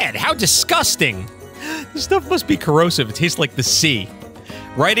sad. How disgusting. This stuff must be corrosive. It tastes like the sea.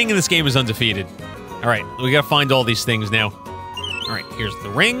 Writing in this game is undefeated. All right, we gotta find all these things now. All right, here's the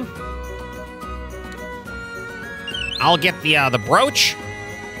ring. I'll get the brooch.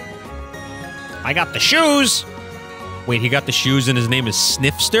 I got the shoes. Wait, he got the shoes and his name is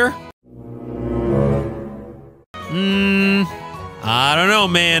Sniffster? I don't know,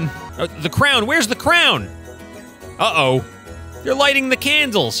 man. The crown, where's the crown? Uh-oh. They're lighting the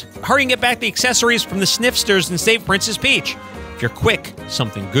candles. Hurry and get back the accessories from the Sniffsters and save Princess Peach. If you're quick,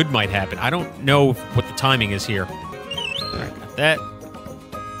 something good might happen. I don't know what the timing is here. All right, got that.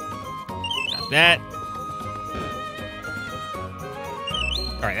 Got that.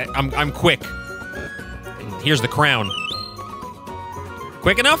 All right, I'm quick. And here's the crown.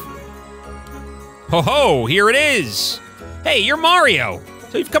 Quick enough? Ho-ho, here it is. Hey, you're Mario.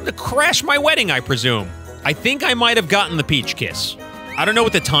 So you've come to crash my wedding, I presume. I think I might have gotten the peach kiss. I don't know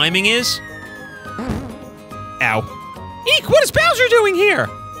what the timing is. Ow. Eek, what is Bowser doing here?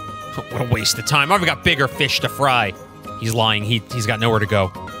 What a waste of time. I've got bigger fish to fry. He's lying. He's got nowhere to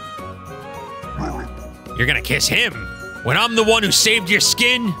go. You're gonna kiss him? When I'm the one who saved your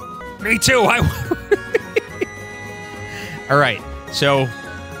skin? Me too. All right, so...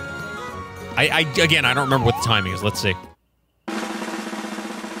 Again, I don't remember what the timing is. Let's see.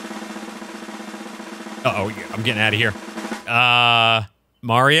 Uh-oh, I'm getting out of here.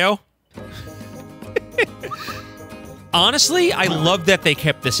 Mario? Honestly, I love that they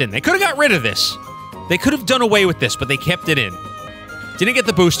kept this in. They could have got rid of this. They could have done away with this, but they kept it in. Didn't get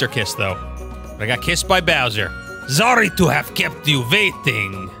the booster kiss, though. But I got kissed by Bowser. Sorry to have kept you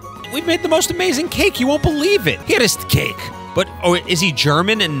waiting. We've made the most amazing cake. You won't believe it. Here is the cake. But, oh, is he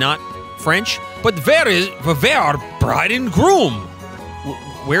German and not French? But where are bride and groom.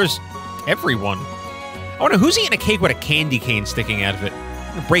 Where's everyone? I wonder who's eating a cake with a candy cane sticking out of it.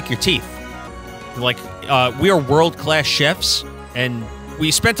 You're gonna break your teeth. Like, we are world-class chefs, and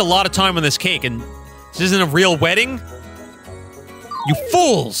we spent a lot of time on this cake, and this isn't a real wedding? You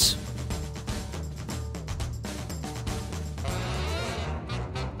fools!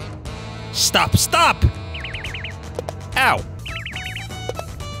 Stop, stop! Ow.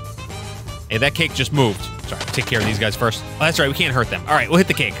 Hey, that cake just moved. Sorry, take care of these guys first. Oh, that's right, we can't hurt them. All right, we'll hit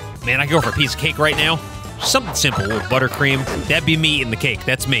the cake. Man, I can go for a piece of cake right now. Something simple, a little buttercream. That'd be me in the cake.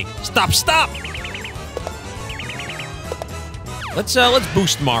 That's me. Stop, stop! Let's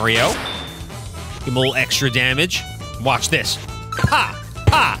boost Mario. Give him a little extra damage. Watch this. Pa!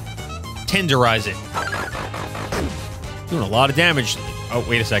 Pa! Tenderize it. Doing a lot of damage. Oh,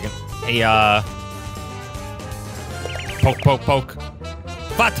 wait a second. Hey, poke, poke, poke.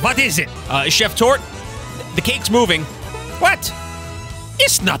 What is it? Chef Tort? The cake's moving. What?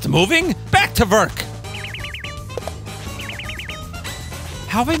 It's not moving. Back to work.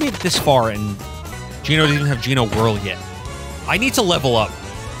 How have I made it this far and Gino doesn't even have Gino Whirl yet? I need to level up.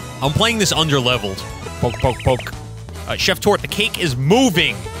 I'm playing this under-leveled. Poke, poke, poke. Chef Tort, the cake is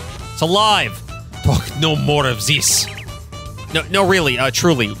moving. It's alive. Talk no more of this. No, really,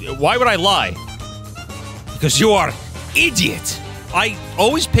 truly. Why would I lie? Because you are idiot. I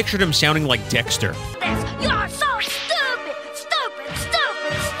always pictured him sounding like Dexter. You're so stupid! Stupid,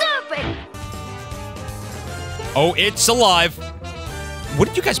 stupid, stupid! Oh, it's alive. What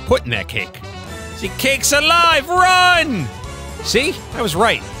did you guys put in that cake? See, cake's alive! Run! See? I was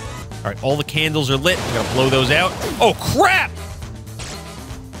right. All right, all the candles are lit. We gotta blow those out. Oh, crap!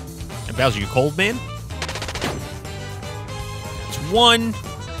 And Bowser, you cold, man? That's one.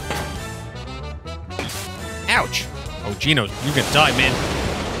 Ouch. Oh, Gino, you're gonna die, man.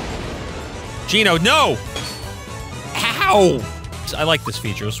 Gino, no! Ow! I like this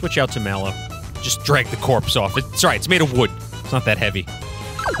feature. We'll switch out to Mallow. Just drag the corpse off. It's right, it's made of wood. It's not that heavy.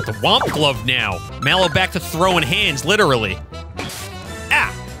 Got the Womp Glove now. Mallow back to throwing hands, literally.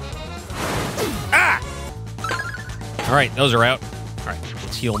 Ah! Ah! All right, those are out. All right,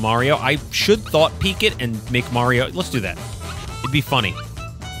 let's heal Mario. I should thought peek it and make Mario... Let's do that. It'd be funny.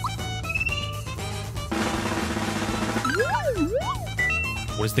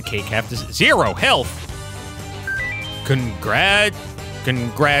 What does the cake have to say? 0 health!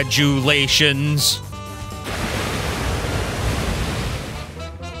 Congratulations.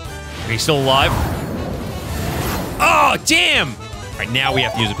 Are you still alive? Oh, damn! All right, now we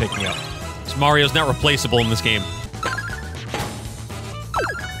have to use a pick-me-up. This Mario's not replaceable in this game.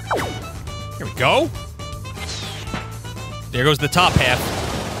 Here we go. There goes the top half.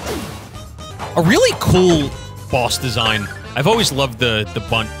 A really cool boss design. I've always loved the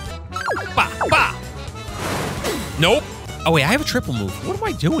bunt. Bah! Bah! Nope. Oh, wait, I have a triple move. What am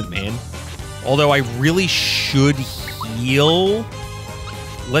I doing, man? Although I really should heal.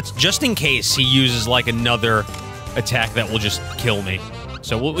 Let's, just in case he uses, like, another attack that will just kill me.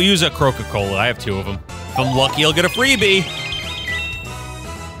 So we'll use a Coca-Cola. I have 2 of them. If I'm lucky, I'll get a freebie.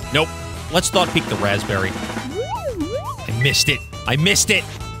 Nope. Let's thought peek the raspberry. I missed it. I missed it.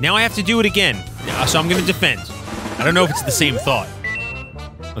 Now I have to do it again. So I'm gonna defend. I don't know if it's the same thought.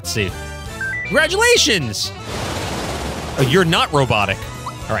 Let's see. Congratulations! Oh, you're not robotic.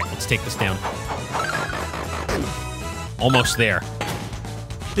 All right, let's take this down. Almost there.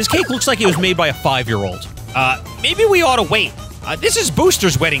 This cake looks like it was made by a 5-year-old. Maybe we ought to wait. This is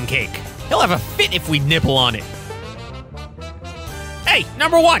Booster's wedding cake. He'll have a fit if we nibble on it. Hey,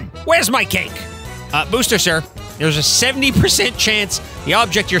 number 1, where's my cake? Booster, sir, there's a 70% chance the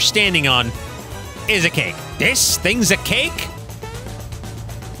object you're standing on is a cake. This thing's a cake?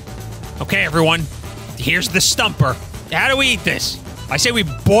 Okay, everyone, here's the stumper. How do we eat this? I say we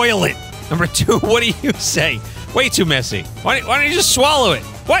boil it. Number 2, what do you say? Way too messy. Why don't you just swallow it?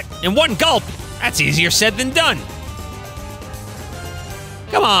 What? In one gulp? That's easier said than done.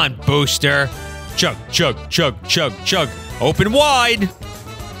 Come on, Booster. Chug, chug, chug, chug, chug. Open wide.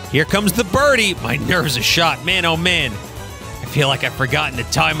 Here comes the birdie. My nerves are shot. Man, oh man. I feel like I've forgotten to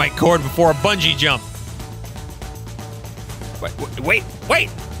tie my cord before a bungee jump. Wait.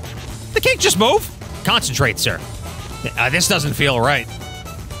 The cake just moved. Concentrate, sir. This doesn't feel right.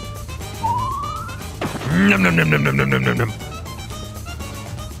 Nom nom nom nom nom nom nom nom nom.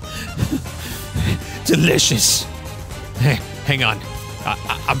 Delicious. Hey, hang on.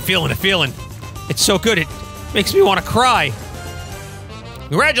 I'm feeling a feeling. It's so good, it makes me want to cry.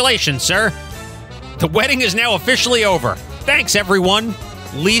 Congratulations, sir. The wedding is now officially over. Thanks, everyone.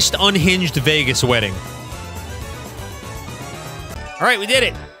 Least unhinged Vegas wedding. All right, we did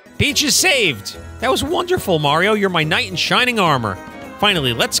it. Peach is saved. That was wonderful, Mario. You're my knight in shining armor.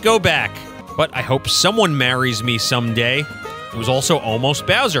 Finally, let's go back. But I hope someone marries me someday. It was also almost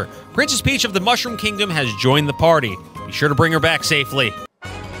Bowser. Princess Peach of the Mushroom Kingdom has joined the party. Be sure to bring her back safely.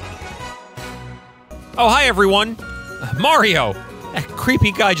 Oh, hi, everyone. Mario. That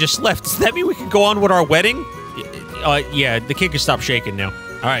creepy guy just left. Does that mean we can go on with our wedding? Yeah, the kid can stop shaking now.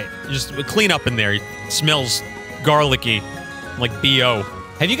 All right, just clean up in there. It smells garlicky, like B.O.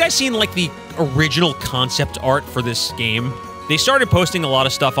 Have you guys seen, like, the original concept art for this game? They started posting a lot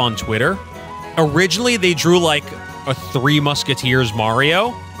of stuff on Twitter. Originally, they drew, like, a Three Musketeers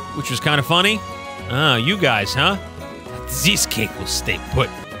Mario, which was kind of funny. Ah, you guys, huh? This cake will stay put.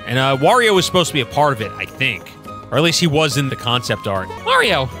 And Wario was supposed to be a part of it, I think. Or at least he was in the concept art.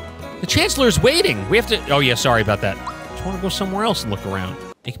 Mario, the Chancellor's waiting. We have to... Oh, yeah, sorry about that. I just want to go somewhere else and look around.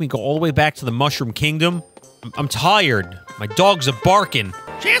 Make me go all the way back to the Mushroom Kingdom. I'm tired. My dogs are barking.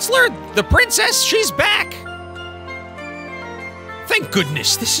 Chancellor, the princess, she's back. Thank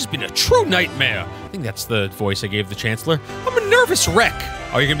goodness, this has been a true nightmare. I think that's the voice I gave the Chancellor. I'm a nervous wreck.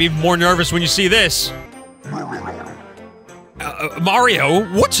 Oh, you're gonna be more nervous when you see this.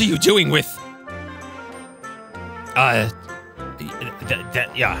 Mario, what are you doing with... yeah.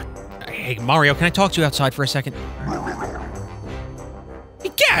 Hey, Mario, can I talk to you outside for a second? Hey,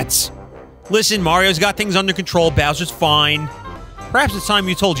 cats! Listen, Mario's got things under control, Bowser's fine. Perhaps it's time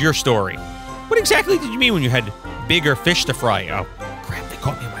you told your story. What exactly did you mean when you had bigger fish to fry? Oh, crap, they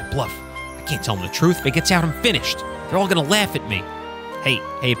caught me on my bluff. I can't tell them the truth. If it gets out, I'm finished. They're all gonna laugh at me.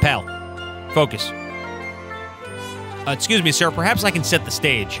 Hey, pal. Focus. Excuse me, sir, perhaps I can set the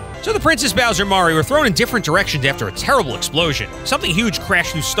stage. So the Princess, Bowser, and Mario were thrown in different directions after a terrible explosion. Something huge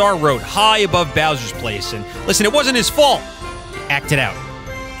crashed through Star Road high above Bowser's place, and listen, it wasn't his fault. Act it out.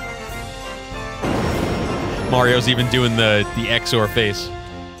 Mario's even doing the XOR face.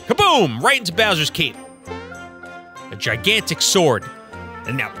 Kaboom! Right into Bowser's cape. A gigantic sword.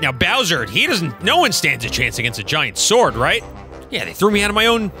 And now Bowser, no one stands a chance against a giant sword, right? Yeah, they threw me out of my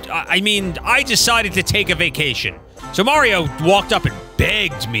own... I decided to take a vacation. So Mario walked up and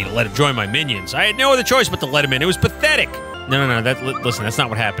begged me to let him join my minions. I had no other choice but to let him in. It was pathetic. No, listen, that's not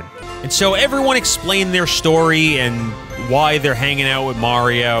what happened. And so everyone explained their story and why they're hanging out with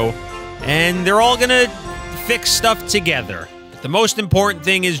Mario. And they're all gonna fix stuff together. But the most important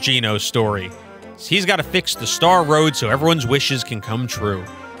thing is Gino's story. He's got to fix the Star Road so everyone's wishes can come true.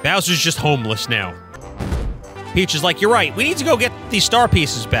 Bowser's just homeless now. Peach is like, you're right, we need to go get these star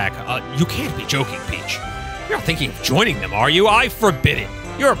pieces back. You can't be joking, Peach. You're not thinking of joining them, are you? I forbid it.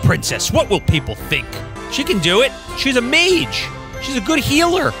 You're a princess. What will people think? She can do it. She's a mage. She's a good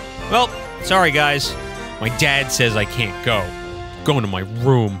healer. Well, sorry, guys. My dad says I can't go. I'm going to my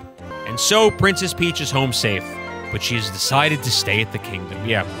room. And so Princess Peach is home safe. But she has decided to stay at the kingdom.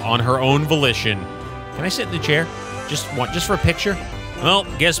 Yeah, on her own volition. Can I sit in the chair? Just for a picture? Well,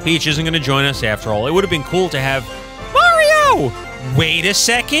 guess Peach isn't going to join us after all. It would have been cool to have... Mario! Wait a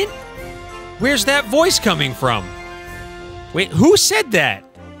second. Where's that voice coming from? Wait, who said that?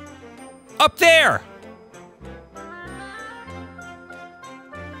 Up there!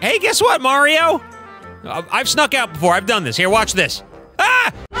 Hey, guess what, Mario? I've snuck out before. I've done this. Here, watch this.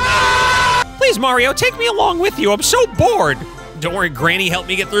 Ah! Please, Mario, take me along with you. I'm so bored. Don't worry, Granny helped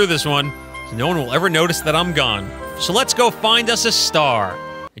me get through this one. So no one will ever notice that I'm gone. So let's go find us a star.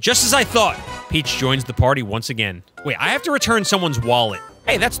 Just as I thought, Peach joins the party once again. Wait, I have to return someone's wallet.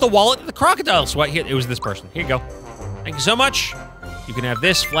 Hey, that's the wallet that the crocodile swiped. Here, it was this person. Here you go. Thank you so much. You can have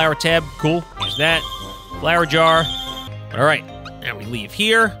this flower tab. Cool. Use that. Flower jar. All right. Now we leave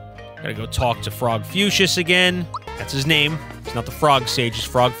here. Gotta go talk to Frog Fuchsius again. That's his name. It's not the Frog Sage, it's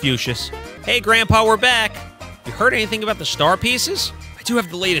Frog Fuchsius. Hey, Grandpa, we're back. You heard anything about the star pieces? I do have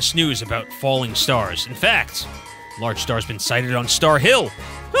the latest news about falling stars. In fact, a large star's been sighted on Star Hill.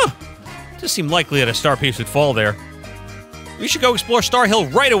 Huh. Does seem likely that a star piece would fall there. We should go explore Star Hill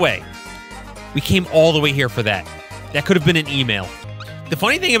right away. We came all the way here for that. That could have been an email. The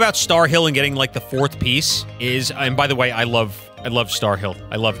funny thing about Star Hill and getting like the fourth piece is, and by the way, I love Star Hill.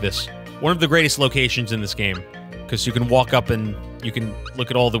 I love this. One of the greatest locations in this game. Because you can walk up and you can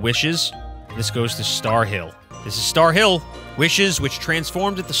look at all the wishes. This goes to Star Hill. This is Star Hill. Wishes which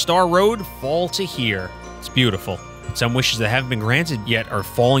transformed at the Star Road fall to here. It's beautiful. Some wishes that haven't been granted yet are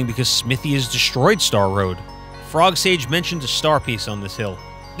falling because Smithy has destroyed Star Road. Frog Sage mentioned a star piece on this hill.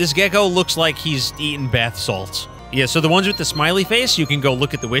 This gecko looks like he's eaten bath salts. Yeah, so the ones with the smiley face, you can go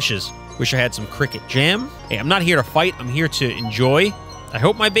look at the wishes. Wish I had some cricket jam. Hey, I'm not here to fight, I'm here to enjoy. I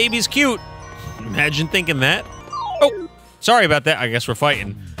hope my baby's cute. Imagine thinking that. Oh, sorry about that. I guess we're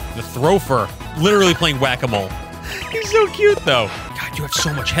fighting. The Throfer, literally playing whack-a-mole. He's so cute, though. God, God, you have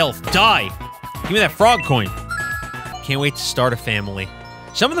so much health. Die! Give me that frog coin. Can't wait to start a family.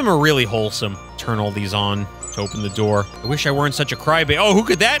 Some of them are really wholesome. Turn all these on to open the door. I wish I weren't such a crybaby. Oh, who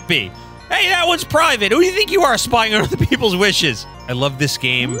could that be? Hey, that one's private. Who do you think you are, spying on other people's wishes? I love this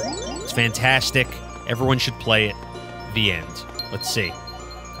game. It's fantastic. Everyone should play it. The end. Let's see.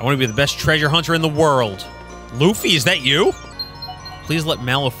 I want to be the best treasure hunter in the world. Luffy, is that you? Please let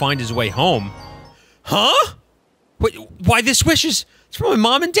Mallow find his way home. Huh? Wait, why this wish is... It's from my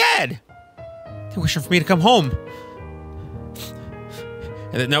mom and dad. They're wishing for me to come home.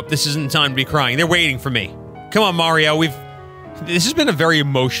 And then, nope, this isn't time to be crying. They're waiting for me. Come on, Mario, This has been a very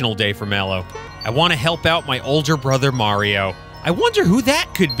emotional day for Mallow. I want to help out my older brother, Mario. I wonder who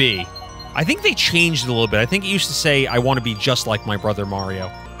that could be. I think they changed it a little bit. I think it used to say, I want to be just like my brother,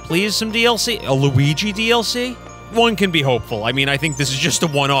 Mario. Please, some DLC? A Luigi DLC? One can be hopeful. I mean, I think this is just a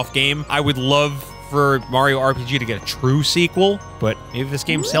one-off game. I would love for Mario RPG to get a true sequel, but maybe this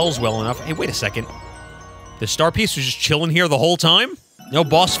game sells well enough. Hey, wait a second. The star piece was just chilling here the whole time? No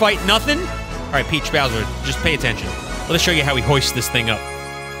boss fight, nothing? All right, Peach Bowser, just pay attention. Let us show you how we hoist this thing up.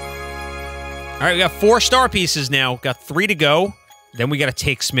 All right, we got 4 star pieces now. Got 3 to go. Then we got to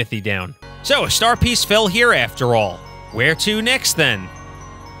take Smithy down. So, a star piece fell here after all. Where to next, then?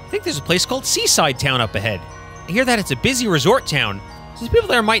 I think there's a place called Seaside Town up ahead. I hear that it's a busy resort town, so people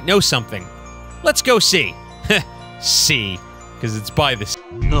there might know something. Let's go see. See, because it's by the sea.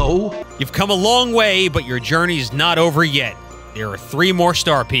 No. You've come a long way, but your journey's not over yet. There are 3 more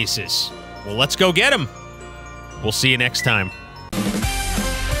star pieces. Well, let's go get them. We'll see you next time.